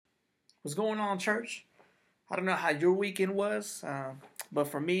What's going on, church? I don't know how your weekend was, but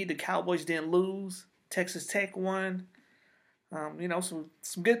for me, the Cowboys didn't lose. Texas Tech won. Some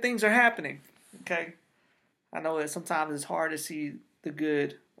good things are happening. Okay, I know that sometimes it's hard to see the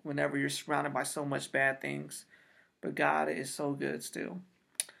good whenever you're surrounded by so much bad things, but God is so good still.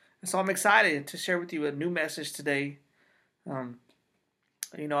 And so I'm excited to share with you a new message today. Um,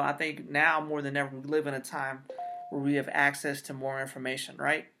 I think now more than ever we live in a time where we have access to more information,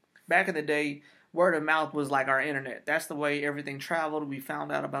 right? Back in the day, word of mouth was like our internet. That's the way everything traveled. We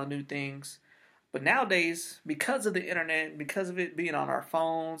found out about new things. But nowadays, because of the internet, because of it being on our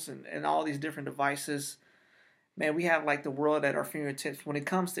phones and all these different devices, man, we have like the world at our fingertips when it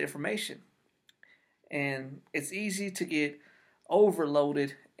comes to information. And it's easy to get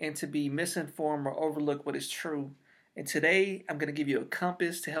overloaded and to be misinformed or overlook what is true. And today, I'm going to give you a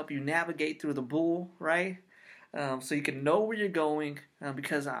compass to help you navigate through the bull, right? So you can know where you're going.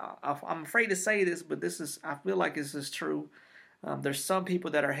 Because I'm afraid to say this, but I feel like this is true. There's some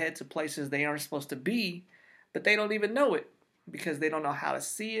people that are headed to places they aren't supposed to be, but they don't even know it because they don't know how to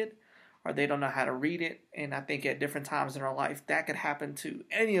see it or they don't know how to read it. And I think at different times in our life, that could happen to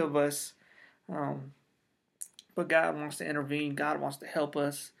any of us. But God wants to intervene. God wants to help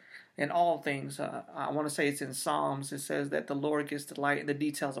us in all things. I want to say it's in Psalms. It says that the Lord gets delight in the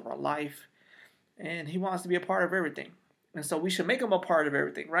details of our life, and He wants to be a part of everything. And so we should make Him a part of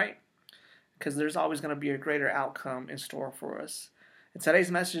everything, right? Because there's always going to be a greater outcome in store for us. And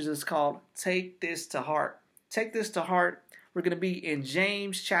today's message is called Take This to Heart. Take this to heart. We're going to be in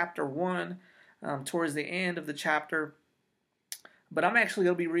James chapter 1, towards the end of the chapter. But I'm actually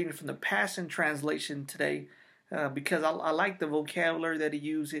going to be reading from the Passion Translation today because I like the vocabulary that he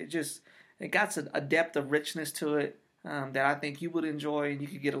used. It got a depth of richness to it that I think you would enjoy and you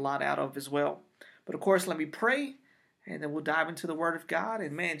could get a lot out of as well. But of course, let me pray, and then we'll dive into the Word of God.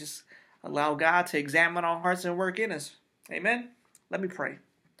 And man, just allow God to examine our hearts and work in us. Amen? Let me pray.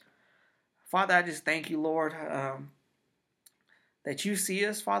 Father, I just thank you, Lord, that you see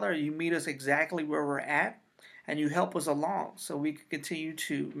us, Father. You meet us exactly where we're at, and you help us along so we can continue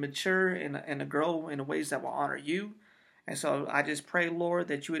to mature and to grow in ways that will honor you. And so I just pray, Lord,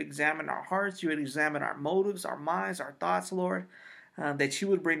 that you would examine our hearts, you would examine our motives, our minds, our thoughts, Lord, that you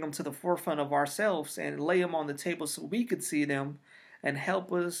would bring them to the forefront of ourselves and lay them on the table so we could see them and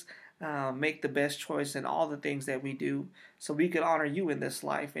help us make the best choice in all the things that we do so we could honor you in this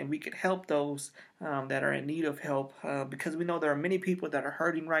life and we could help those that are in need of help because we know there are many people that are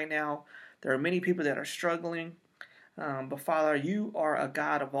hurting right now. There are many people that are struggling. But Father, you are a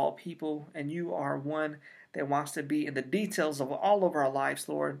God of all people, and you are one that wants to be in the details of all of our lives,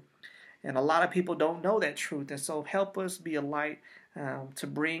 Lord. And a lot of people don't know that truth. And so help us be a light to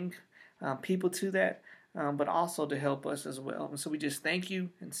bring people to that, but also to help us as well. And so we just thank you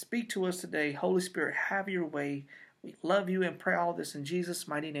and speak to us today. Holy Spirit, have your way. We love you and pray all this in Jesus'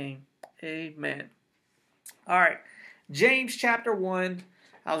 mighty name. Amen. All right. James chapter 1.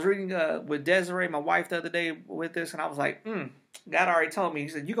 I was reading with Desiree, my wife, the other day with this, and I was like, God already told me. He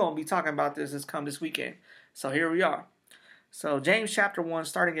said, you're going to be talking about this weekend. So here we are. So James chapter 1,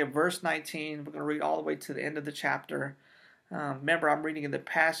 starting at verse 19. We're going to read all the way to the end of the chapter. Remember, I'm reading in the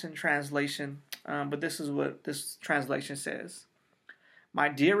Passion Translation, but this is what this translation says. My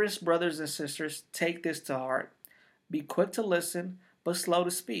dearest brothers and sisters, take this to heart. Be quick to listen, but slow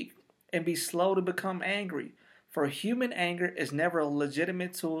to speak, and be slow to become angry. For human anger is never a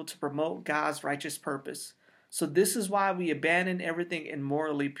legitimate tool to promote God's righteous purpose. So this is why we abandon everything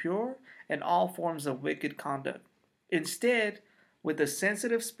immorally pure and all forms of wicked conduct. Instead, with a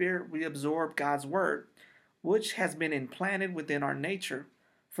sensitive spirit, we absorb God's word, which has been implanted within our nature.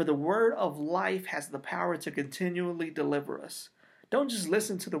 For the word of life has the power to continually deliver us. Don't just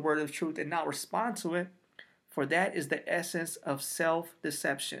listen to the word of truth and not respond to it, for that is the essence of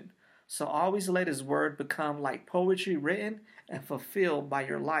self-deception. So always let his word become like poetry written and fulfilled by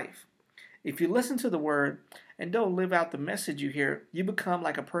your life. If you listen to the word and don't live out the message you hear, you become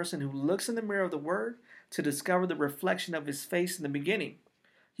like a person who looks in the mirror of the word to discover the reflection of his face in the beginning.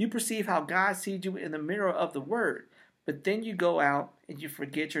 You perceive how God sees you in the mirror of the word, but then you go out and you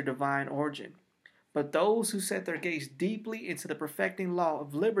forget your divine origin. But those who set their gaze deeply into the perfecting law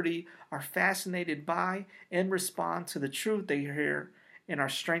of liberty are fascinated by and respond to the truth they hear and are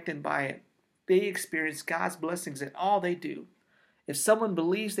strengthened by it. They experience God's blessings in all they do. If someone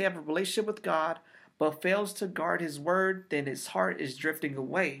believes they have a relationship with God but fails to guard his word, then his heart is drifting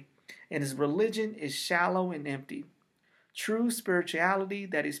away and his religion is shallow and empty. True spirituality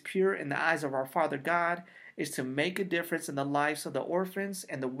that is pure in the eyes of our Father God is to make a difference in the lives of the orphans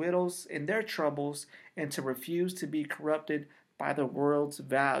and the widows in their troubles and to refuse to be corrupted by the world's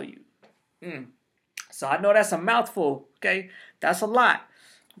value. Mm. So I know that's a mouthful, okay? That's a lot,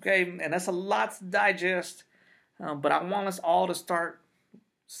 okay? And that's a lot to digest. But I want us all to start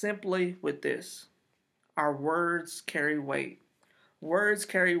simply with this. Our words carry weight. Words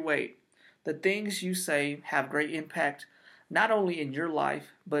carry weight. The things you say have great impact, not only in your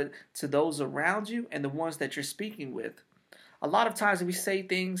life, but to those around you and the ones that you're speaking with. A lot of times we say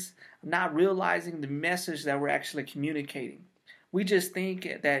things not realizing the message that we're actually communicating. We just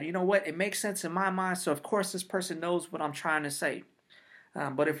think that, you know what, it makes sense in my mind, so of course this person knows what I'm trying to say.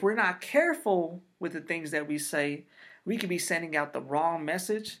 But if we're not careful with the things that we say, we could be sending out the wrong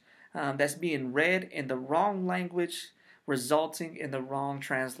message that's being read in the wrong language, resulting in the wrong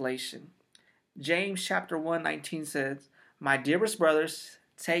translation. James chapter 1:19 says, "My dearest brothers,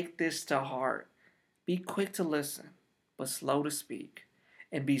 take this to heart. Be quick to listen, but slow to speak,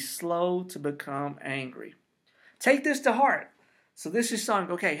 and be slow to become angry." Take this to heart. So this is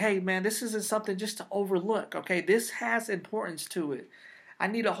something, okay, hey man, this isn't something just to overlook, okay? This has importance to it. I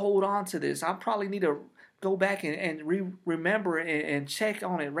need to hold on to this. I probably need to go back and remember it and check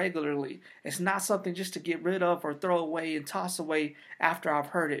on it regularly. It's not something just to get rid of or throw away and toss away after I've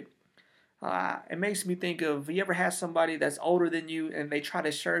heard it. It makes me think of, you ever had somebody that's older than you and they try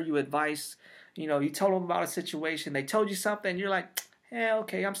to share you advice? You know, you told them about a situation, they told you something, you're like, yeah,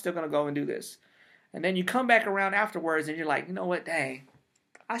 okay, I'm still going to go and do this. And then you come back around afterwards and you're like, you know what, dang,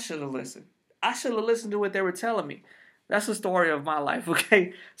 I should have listened. I should have listened to what they were telling me. That's the story of my life,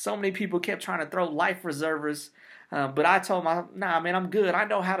 okay? So many people kept trying to throw life reservers, but I told them, nah, man, I'm good. I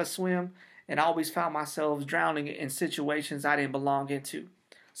know how to swim, and I always found myself drowning in situations I didn't belong into.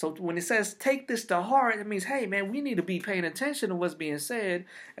 So when it says take this to heart, it means, hey, man, we need to be paying attention to what's being said,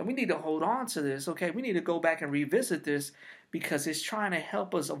 and we need to hold on to this, okay? We need to go back and revisit this because it's trying to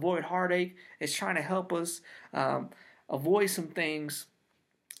help us avoid heartache. It's trying to help us avoid some things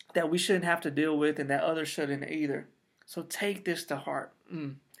that we shouldn't have to deal with and that others shouldn't either. So take this to heart.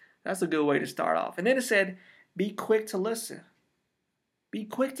 That's a good way to start off. And then it said, be quick to listen. Be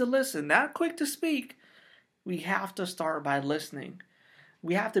quick to listen, not quick to speak. We have to start by listening.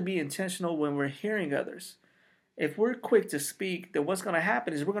 We have to be intentional when we're hearing others. If we're quick to speak, then what's going to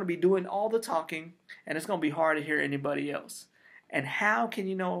happen is we're going to be doing all the talking, and it's going to be hard to hear anybody else. And how can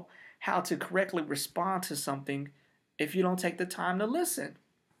you know how to correctly respond to something if you don't take the time to listen?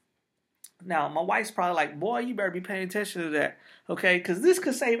 Now, my wife's probably like, boy, you better be paying attention to that, okay? Because this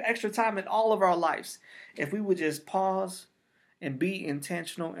could save extra time in all of our lives. If we would just pause and be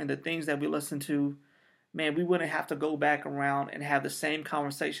intentional in the things that we listen to, man, we wouldn't have to go back around and have the same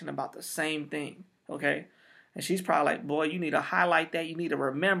conversation about the same thing, okay? And she's probably like, boy, you need to highlight that. You need to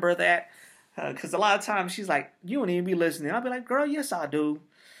remember that. Because a lot of times she's like, you don't even be listening. I'll be like, girl, yes, I do.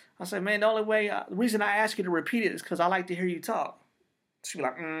 I say, man, the only way, the reason I ask you to repeat it is because I like to hear you talk. She'd be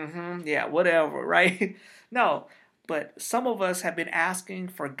like, yeah, whatever, right? No, but some of us have been asking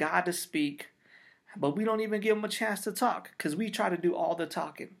for God to speak, but we don't even give him a chance to talk because we try to do all the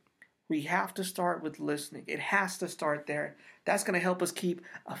talking. We have to start with listening. It has to start there. That's going to help us keep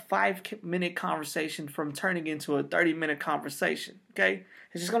a 5-minute conversation from turning into a 30-minute conversation, okay?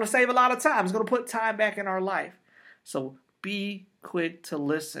 It's just going to save a lot of time. It's going to put time back in our life. So be quick to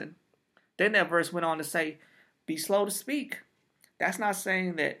listen. Then that verse went on to say, be slow to speak. That's not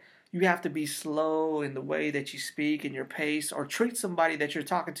saying that you have to be slow in the way that you speak and your pace or treat somebody that you're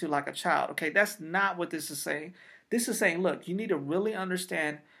talking to like a child. Okay, that's not what this is saying. This is saying, look, you need to really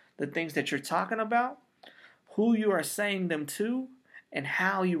understand the things that you're talking about, who you are saying them to, and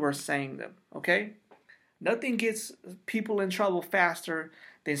how you are saying them. Okay? Nothing gets people in trouble faster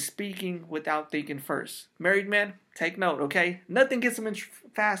than speaking without thinking first. Married men, take note, okay? Nothing gets them in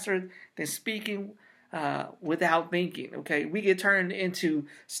faster than speaking without thinking, okay? We get turned into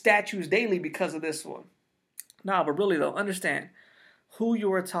statues daily because of this one. No, but really though, understand who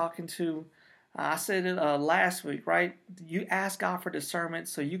you are talking to. I said it last week, right? You ask God for discernment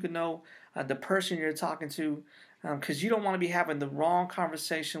so you can know the person you're talking to, because you don't want to be having the wrong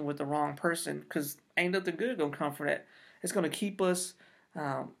conversation with the wrong person, because ain't nothing good gonna come from that. It's gonna keep us,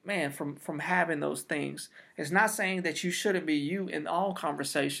 from having those things. It's not saying that you shouldn't be you in all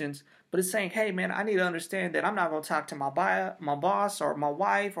conversations, but it's saying, hey, man, I need to understand that I'm not going to talk to my boss or my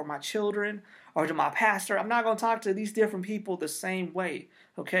wife or my children or to my pastor. I'm not going to talk to these different people the same way,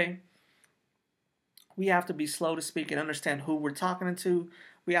 okay? We have to be slow to speak and understand who we're talking to.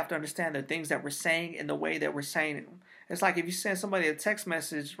 We have to understand the things that we're saying and the way that we're saying them. It's like if you send somebody a text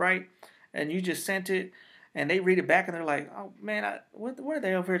message, right, and you just sent it, and they read it back and they're like, oh, man, what are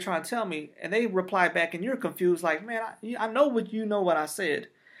they over here trying to tell me? And they reply back and you're confused like, man, I know what I said.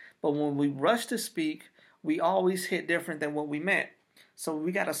 But when we rush to speak, we always hit different than what we meant. So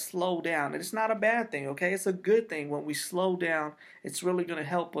we got to slow down. And it's not a bad thing, okay? It's a good thing. When we slow down, it's really going to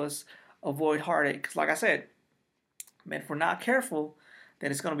help us avoid heartache. Because like I said, man, if we're not careful,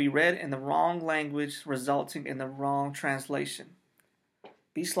 then it's going to be read in the wrong language, resulting in the wrong translation.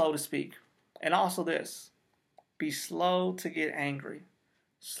 Be slow to speak. And also this, be slow to get angry.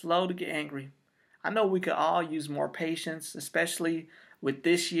 Slow to get angry. I know we could all use more patience, especially with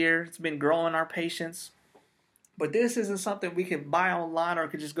this year. It's been growing our patience. But this isn't something we can buy online or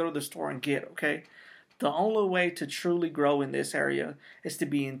could just go to the store and get, okay? The only way to truly grow in this area is to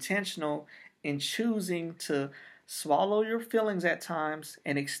be intentional in choosing to swallow your feelings at times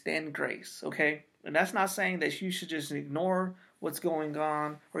and extend grace, okay? And that's not saying that you should just ignore what's going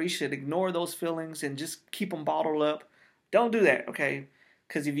on or you should ignore those feelings and just keep them bottled up. Don't do that, okay?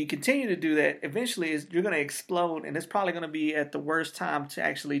 Because if you continue to do that, eventually you're going to explode, and it's probably going to be at the worst time to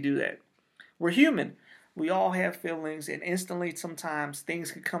actually do that. We're human. We all have feelings, and instantly sometimes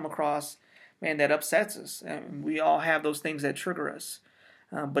things could come across, man, that upsets us. And we all have those things that trigger us.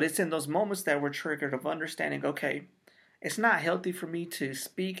 But it's in those moments that we're triggered of understanding, okay, it's not healthy for me to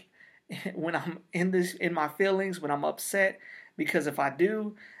speak when I'm in my feelings, when I'm upset, because if I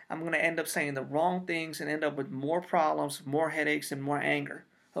do, I'm going to end up saying the wrong things and end up with more problems, more headaches, and more anger.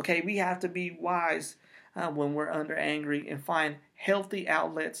 Okay, we have to be wise when we're under angry and find healthy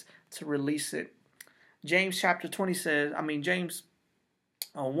outlets to release it. James 1:20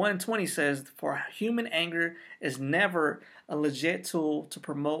 says, for human anger is never a legit tool to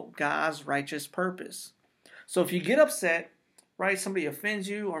promote God's righteous purpose. So if you get upset, right, somebody offends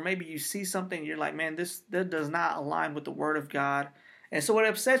you, or maybe you see something, you're like, man, that does not align with the Word of God, and so it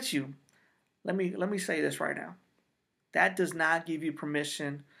upsets you. Let me say this right now. That does not give you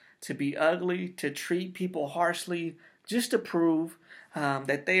permission to be ugly, to treat people harshly, just to prove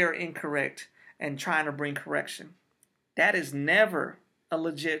that they are incorrect and trying to bring correction. That is never a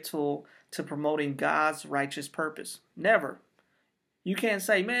legit tool to promoting God's righteous purpose. Never. You can't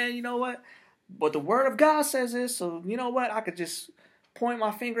say, man, you know what? But the Word of God says this, so you know what? I could just point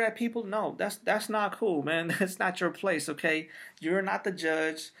my finger at people. No, that's not cool, man. That's not your place, okay? You're not the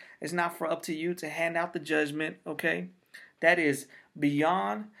judge. It's not up to you to hand out the judgment, okay? That is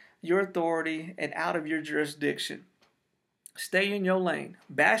beyond your authority and out of your jurisdiction. Stay in your lane.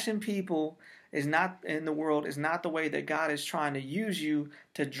 Bashing people is not in the world, is not the way that God is trying to use you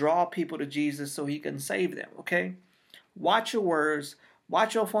to draw people to Jesus so he can save them, okay? Watch your words.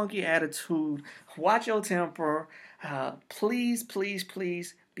 Watch your funky attitude. Watch your temper. Please, please,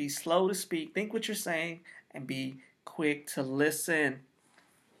 please be slow to speak. Think what you're saying and be quick to listen.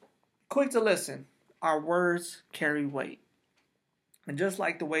 Quick to listen. Our words carry weight. And just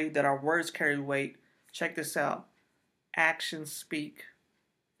like the way that our words carry weight, check this out. Actions speak.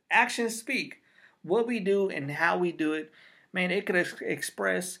 Actions speak. What we do and how we do it, man, it could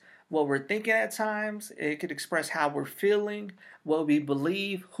express what we're thinking at times. It could express how we're feeling, what we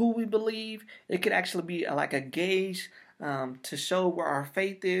believe, who we believe. It could actually be like a gauge to show where our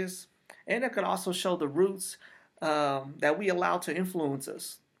faith is. And it could also show the roots that we allow to influence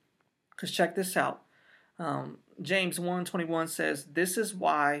us. Because check this out. James 1:21 says, this is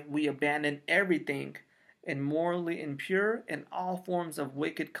why we abandon everything immorally impure and all forms of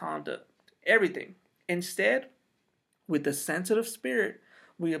wicked conduct. Everything. Instead, with the sensitive spirit,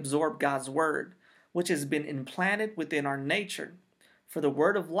 we absorb God's word, which has been implanted within our nature. For the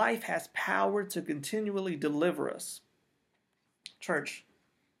word of life has power to continually deliver us. Church,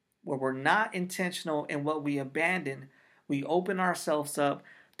 where we're not intentional in what we abandon, we open ourselves up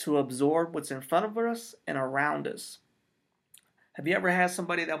to absorb what's in front of us and around us. Have you ever had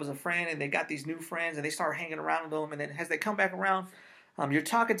somebody that was a friend and they got these new friends and they start hanging around with them, and then as they come back around, you're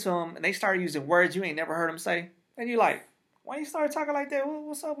talking to them and they start using words you ain't never heard them say, and you're like, why you start talking like that?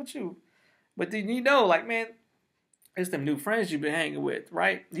 What's up with you? But then you know, like, man, it's them new friends you've been hanging with,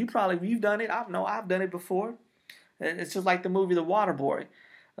 right? You've done it. I've done it before. It's just like the movie The Waterboy,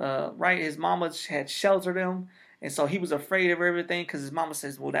 right? His mama had sheltered him, and so he was afraid of everything because his mama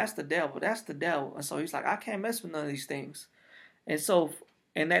says, well, that's the devil. That's the devil. And so he's like, I can't mess with none of these things. And so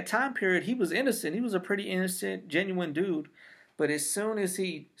in that time period, he was innocent. He was a pretty innocent, genuine dude. But as soon as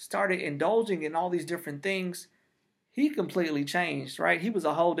he started indulging in all these different things, he completely changed, right? He was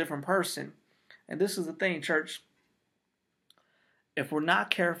a whole different person. And this is the thing, church. If we're not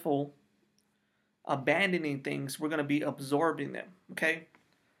careful abandoning things, we're going to be absorbing them, okay?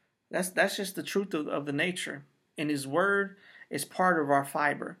 That's just the truth of the nature. And his word is part of our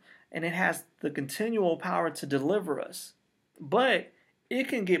fiber. And it has the continual power to deliver us. But it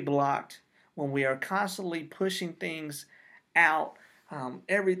can get blocked when we are constantly pushing things out,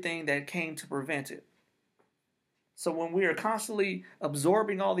 everything that came to prevent it. So when we are constantly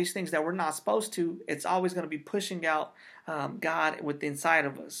absorbing all these things that we're not supposed to, it's always going to be pushing out God within inside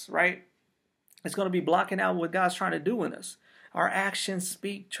of us, right? It's going to be blocking out what God's trying to do in us. Our actions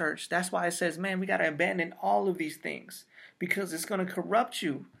speak, church. That's why it says, man, we got to abandon all of these things because it's going to corrupt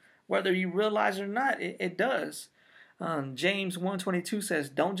you. Whether you realize it or not, it does. James 1:22 says,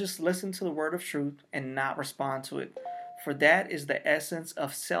 don't just listen to the word of truth and not respond to it, for that is the essence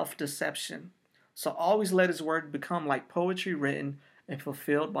of self-deception. So always let his word become like poetry written and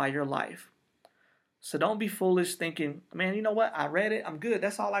fulfilled by your life. So don't be foolish thinking, man, you know what? I read it. I'm good.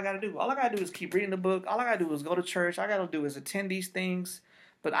 That's all I got to do. All I got to do is keep reading the book. All I got to do is go to church. All I got to do is attend these things.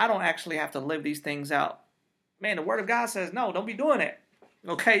 But I don't actually have to live these things out. Man, the word of God says, no, don't be doing that.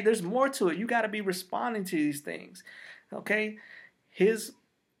 Okay, there's more to it. You got to be responding to these things. Okay, his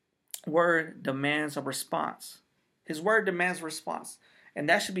word demands a response. His word demands a response. And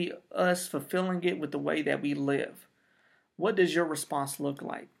that should be us fulfilling it with the way that we live. What does your response look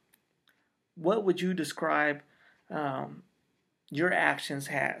like? What would you describe your actions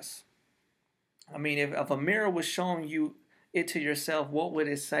as? I mean, if a mirror was showing you it to yourself, what would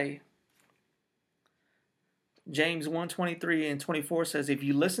it say? James 1:23 and 24 says, if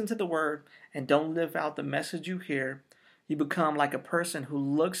you listen to the word and don't live out the message you hear, you become like a person who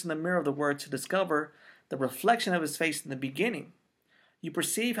looks in the mirror of the word to discover the reflection of his face in the beginning. You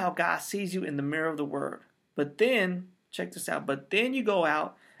perceive how God sees you in the mirror of the word. But then, check this out, but then you go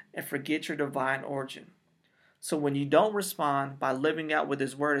out and forget your divine origin. So when you don't respond by living out what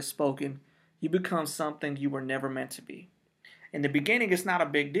his word is spoken, you become something you were never meant to be. In the beginning, it's not a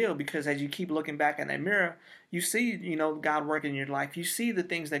big deal because as you keep looking back in that mirror, you see, God working in your life. You see the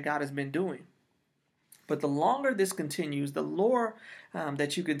things that God has been doing. But the longer this continues, the more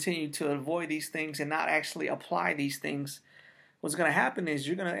that you continue to avoid these things and not actually apply these things, what's going to happen is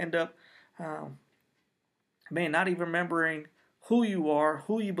you're going to end up, not even remembering who you are,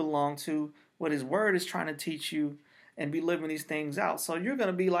 who you belong to, what his word is trying to teach you, and be living these things out. So you're going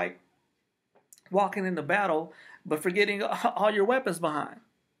to be like walking into battle, but forgetting all your weapons behind.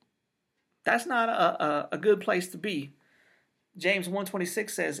 That's not a good place to be. James 1:26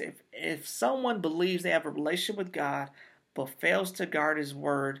 says, if someone believes they have a relationship with God, but fails to guard his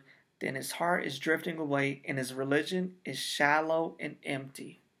word, then his heart is drifting away and his religion is shallow and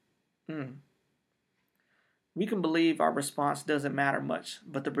empty. We can believe our response doesn't matter much,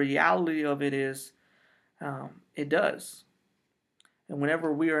 but the reality of it is it does. And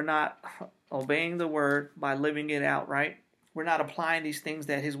whenever we are not obeying the word by living it out, right? We're not applying these things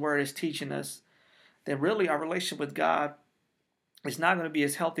that his word is teaching us, then really our relationship with God is not going to be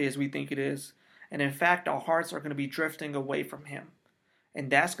as healthy as we think it is. And in fact, our hearts are going to be drifting away from him. And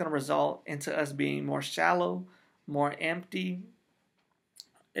that's going to result into us being more shallow, more empty.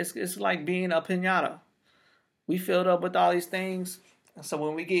 It's like being a piñata. We filled up with all these things. And so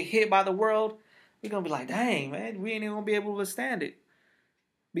when we get hit by the world, we're going to be like, dang, man, we ain't even going to be able to withstand it.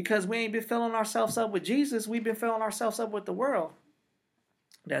 Because we ain't been filling ourselves up with Jesus. We've been filling ourselves up with the world.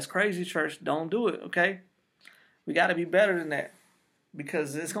 That's crazy, church. Don't do it, okay? We got to be better than that.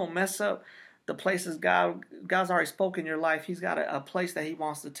 Because it's going to mess up the places God's already spoken in your life. He's got a place that he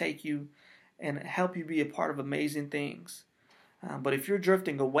wants to take you and help you be a part of amazing things. But if you're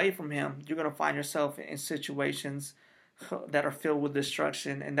drifting away from him, you're going to find yourself in situations that are filled with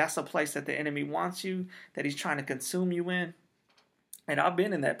destruction. And that's a place that the enemy wants you, that he's trying to consume you in. And I've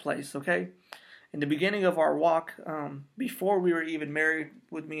been in that place, okay? In the beginning of our walk, before we were even married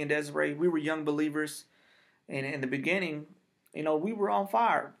with me and Desiree, we were young believers. And in the beginning, we were on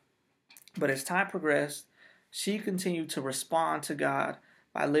fire. But as time progressed, she continued to respond to God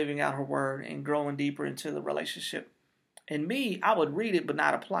by living out her word and growing deeper into the relationship. And me, I would read it but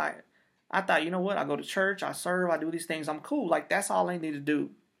not apply it. I thought, you know what? I go to church, I serve, I do these things. I'm cool. Like, that's all I need to do.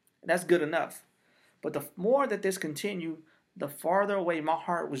 That's good enough. But the more that this continued, the farther away my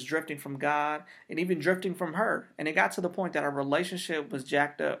heart was drifting from God and even drifting from her. And it got to the point that our relationship was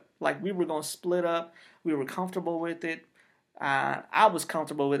jacked up. Like, we were going to split up. We were comfortable with it. I was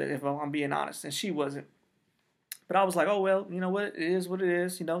comfortable with it, if I'm being honest, and she wasn't. But I was like, oh, well, you know what? It is what it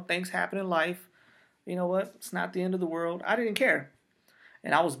is. Things happen in life. You know what? It's not the end of the world. I didn't care.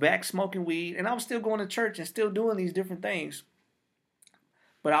 And I was back smoking weed, and I was still going to church and still doing these different things.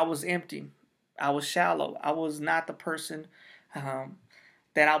 But I was empty. I was shallow. I was not the person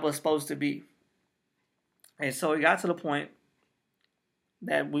that I was supposed to be. And so it got to the point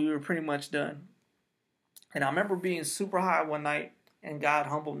that we were pretty much done. And I remember being super high one night, and God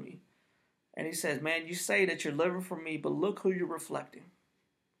humbled me. And he says, man, you say that you're living for me, but look who you're reflecting.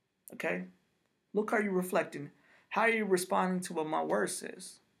 Okay? Look how you're reflecting. How are you responding to what my word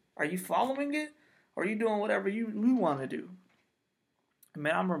says? Are you following it? Or you doing whatever you want to do?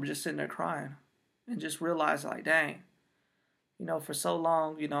 Man, I remember just sitting there crying and just realized, like, dang, for so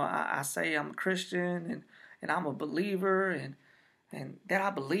long, I say I'm a Christian and I'm a believer and that I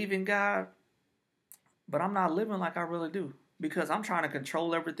believe in God, but I'm not living like I really do because I'm trying to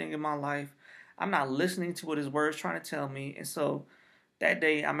control everything in my life. I'm not listening to what His Word is trying to tell me. And so that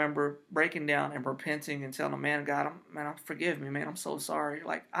day, I remember breaking down and repenting and telling him, man, God, forgive me, man. I'm so sorry.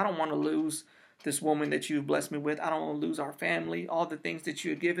 Like, I don't want to lose this woman that you've blessed me with. I don't want to lose our family, all the things that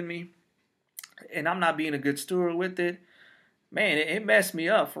you have given me. And I'm not being a good steward with it. Man, it messed me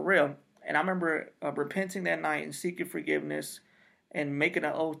up for real. And I remember repenting that night and seeking forgiveness and making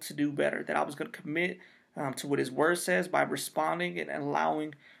an oath to do better, that I was going to commit to what His Word says by responding and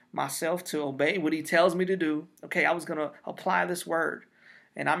allowing myself to obey what He tells me to do. Okay, I was going to apply this Word.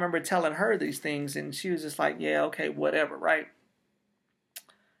 And I remember telling her these things, and she was just like, yeah, okay, whatever, right?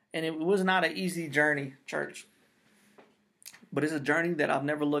 And it was not an easy journey, church. But it's a journey that I've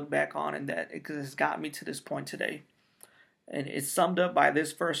never looked back on, and that it has got me to this point today. And it's summed up by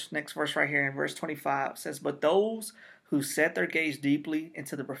this next verse right here in verse 25. It says, but those who set their gaze deeply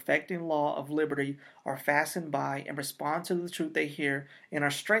into the perfecting law of liberty are fastened by and respond to the truth they hear and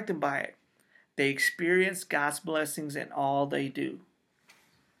are strengthened by it. They experience God's blessings in all they do.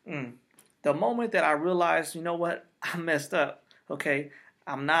 The moment that I realized, you know what, I messed up, okay?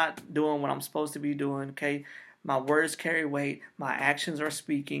 I'm not doing what I'm supposed to be doing, okay? My words carry weight, my actions are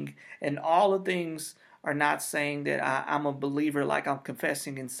speaking, and all the things are not saying that I'm a believer like I'm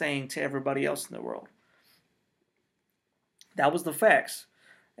confessing and saying to everybody else in the world. That was the facts.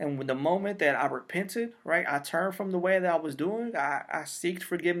 And when the moment that I repented, right, I turned from the way that I was doing, I seeked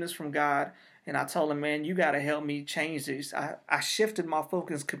forgiveness from God. And I told Him, man, you got to help me change this. I shifted my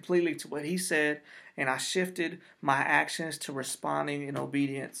focus completely to what He said, and I shifted my actions to responding in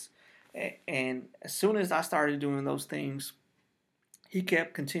obedience. And as soon as I started doing those things, He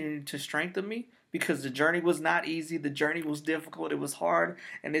kept continuing to strengthen me because the journey was not easy. The journey was difficult. It was hard,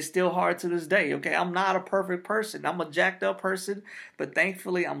 and it's still hard to this day. Okay, I'm not a perfect person. I'm a jacked up person, but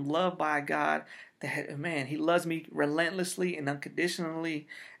thankfully I'm loved by God. That, man, He loves me relentlessly and unconditionally,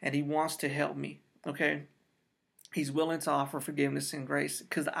 and He wants to help me, okay? He's willing to offer forgiveness and grace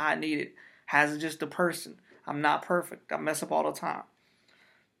because I need it. As just a person, I'm not perfect. I mess up all the time.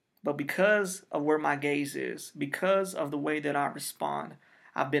 But because of where my gaze is, because of the way that I respond,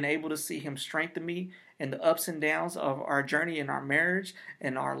 I've been able to see Him strengthen me in the ups and downs of our journey in our marriage,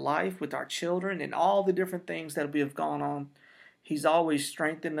 in our life with our children, and all the different things that we have gone on. He's always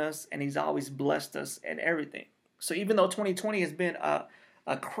strengthened us, and He's always blessed us in everything. So even though 2020 has been a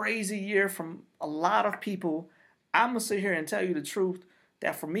crazy year from a lot of people, I'm going to sit here and tell you the truth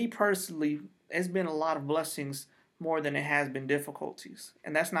that for me personally, it's been a lot of blessings more than it has been difficulties.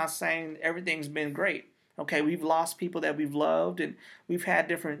 And that's not saying everything's been great. Okay, we've lost people that we've loved, and we've had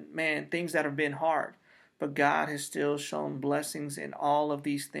different, things that have been hard. But God has still shown blessings in all of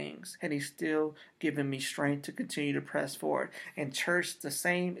these things. And He's still given me strength to continue to press forward. And church, the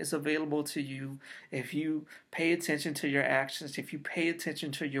same is available to you if you pay attention to your actions, if you pay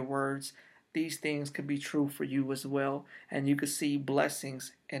attention to your words. These things could be true for you as well. And you could see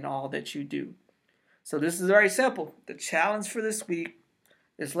blessings in all that you do. So this is very simple. The challenge for this week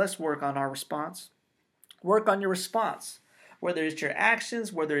is let's work on our response. Work on your response. Whether it's your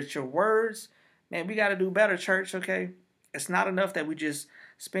actions, whether it's your words. Man, we got to do better, church, okay? It's not enough that we just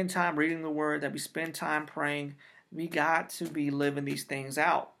spend time reading the Word, that we spend time praying. We got to be living these things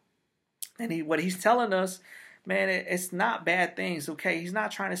out. And what He's telling us, man, it's not bad things, okay? He's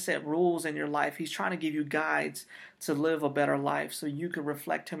not trying to set rules in your life. He's trying to give you guides to live a better life so you can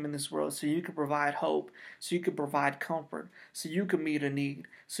reflect Him in this world, so you can provide hope, so you can provide comfort, so you can meet a need,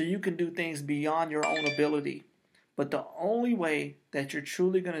 so you can do things beyond your own ability. But the only way that you're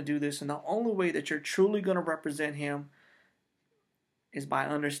truly going to do this and the only way that you're truly going to represent Him is by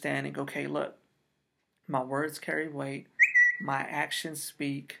understanding, okay, look, my words carry weight, my actions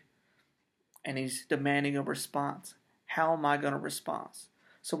speak, and He's demanding a response. How am I going to respond?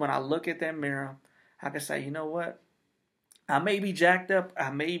 So when I look at that mirror, I can say, you know what? I may be jacked up,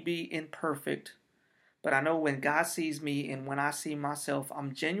 I may be imperfect, but I know when God sees me and when I see myself,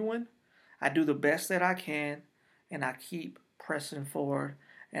 I'm genuine, I do the best that I can, and I keep pressing forward.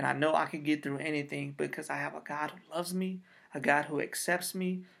 And I know I can get through anything because I have a God who loves me, a God who accepts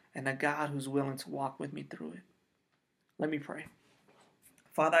me, and a God who's willing to walk with me through it. Let me pray.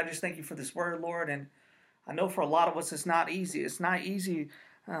 Father, I just thank You for this word, Lord. And I know for a lot of us it's not easy. It's not easy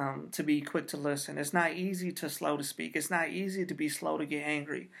to be quick to listen. It's not easy to slow to speak. It's not easy to be slow to get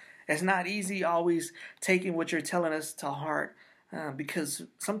angry. It's not easy always taking what You're telling us to heart. because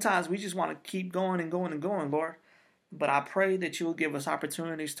sometimes we just want to keep going and going and going, Lord. But I pray that you will give us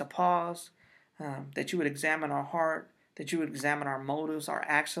opportunities to pause, that you would examine our heart, that you would examine our motives, our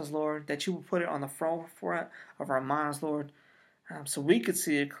actions, Lord, that you would put it on the forefront of our minds, Lord, so we could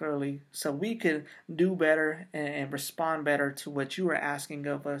see it clearly, so we could do better and respond better to what you are asking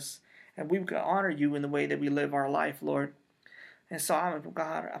of us, and we could honor you in the way that we live our life, Lord. And so,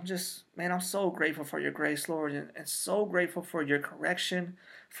 I'm so grateful for your grace, Lord, and so grateful for your correction,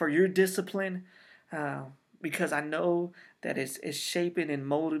 for your discipline, uh, because I know that it's shaping and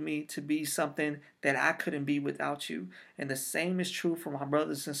molding me to be something that I couldn't be without you. And the same is true for my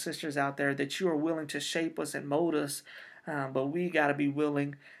brothers and sisters out there, that you are willing to shape us and mold us, but we got to be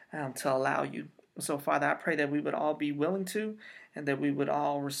willing to allow you. So, Father, I pray that we would all be willing to, and that we would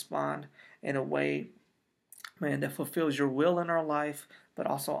all respond in a way, man, that fulfills your will in our life, but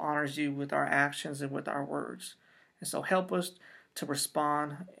also honors you with our actions and with our words. And so help us to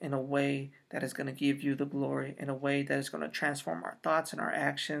respond in a way that is going to give you the glory, in a way that is going to transform our thoughts and our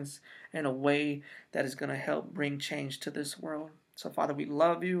actions, in a way that is going to help bring change to this world. So, Father, we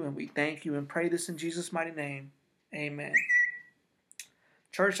love you and we thank you and pray this in Jesus' mighty name. Amen.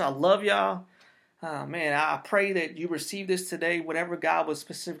 Church, I love y'all. Man, I pray that you receive this today, whatever God was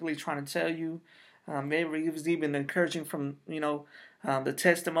specifically trying to tell you. Maybe it was even encouraging from, the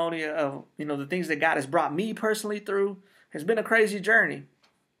testimony of, the things that God has brought me personally through. It's been a crazy journey,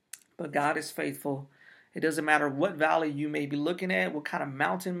 but God is faithful. It doesn't matter what valley you may be looking at, what kind of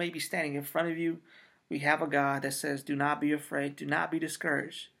mountain may be standing in front of you. We have a God that says, do not be afraid, do not be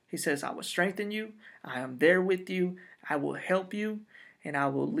discouraged. He says, I will strengthen you, I am there with you, I will help you, and I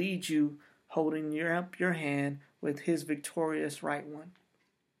will lead you, holding up your hand with his victorious right one.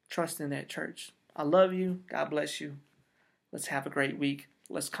 Trust in that, church. I love you. God bless you. Let's have a great week.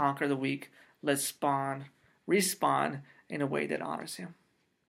 Let's conquer the week. Let's respond in a way that honors him.